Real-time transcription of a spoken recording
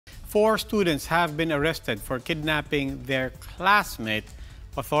4 students have been arrested for kidnapping their classmate.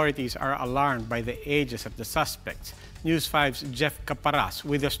 Authorities are alarmed by the ages of the suspects. News 5's Jeff Caparas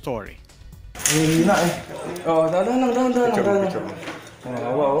with the story.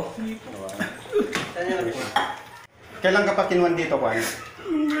 Kailan ka pa kinuwan dito, Juan?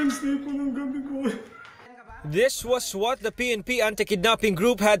 This was what the PNP anti-kidnapping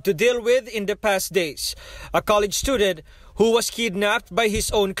group had to deal with in the past days. A college student who was kidnapped by his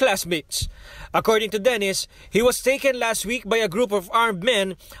own classmates. According to Dennis, he was taken last week by a group of armed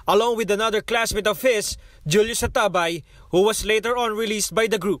men along with another classmate of his, Julius Atabay, who was later on released by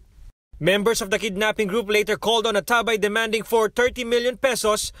the group. Members of the kidnapping group later called on Atabay demanding for 30 million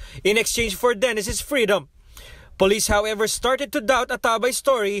pesos in exchange for Dennis's freedom. Police, however, started to doubt Atabay's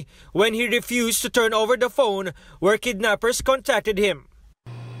story when he refused to turn over the phone where kidnappers contacted him.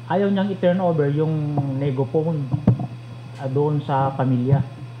 Ayaw niyang i-turn over yung nego phone doon sa pamilya.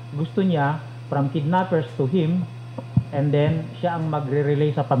 Gusto niya from kidnappers to him and then siya ang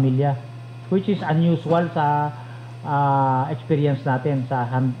magre-relay sa pamilya, which is unusual sa experience natin sa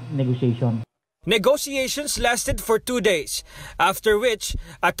hand negotiation. Negotiations lasted for 2 days, after which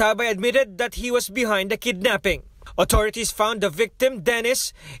Atabay admitted that he was behind the kidnapping. Authorities found the victim, Dennis,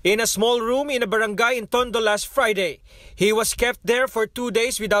 in a small room in a barangay in Tondo last Friday. He was kept there for 2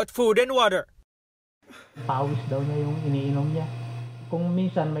 days without food and water. Pawis daw niya yung iniinom niya. Kung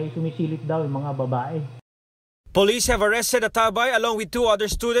minsan may sumisilip daw yung mga babae. Police have arrested Atabay along with 2 other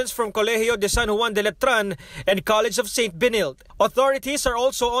students from Colegio de San Juan de Letran and College of Saint Benilde. Authorities are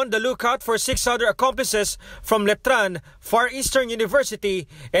also on the lookout for 6 other accomplices from Letran, Far Eastern University,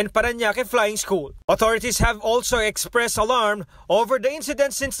 and Parañaque Flying School. Authorities have also expressed alarm over the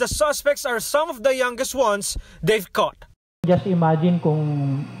incident since the suspects are some of the youngest ones they've caught. Just imagine kung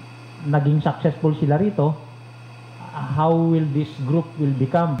naging successful sila rito, how will this group will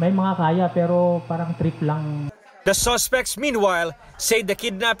become? May mga kaya pero parang trip lang. The suspects, meanwhile, say the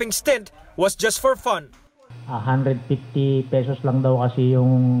kidnapping stint was just for fun. 150 pesos lang daw kasi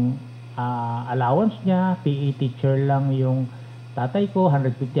yung allowance niya. PE teacher lang yung tatay ko,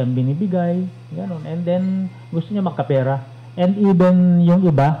 150 ang binibigay. Ganun. And then, gusto niya magkapera. And even yung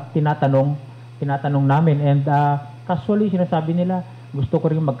iba, tinatanong namin. And casually, sinasabi nila, gusto ko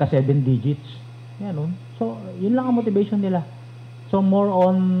rin magka 7 digits. Ganun. So, yun lang ang motivation nila. So, more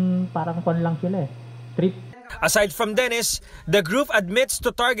on parang fun lang sila eh. Trip. Aside from Dennis, the group admits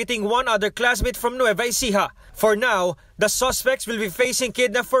to targeting one other classmate from Nueva Ecija. For now, the suspects will be facing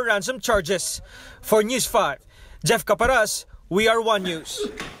kidnap for ransom charges. For News 5, Jeff Caparas, We Are One News.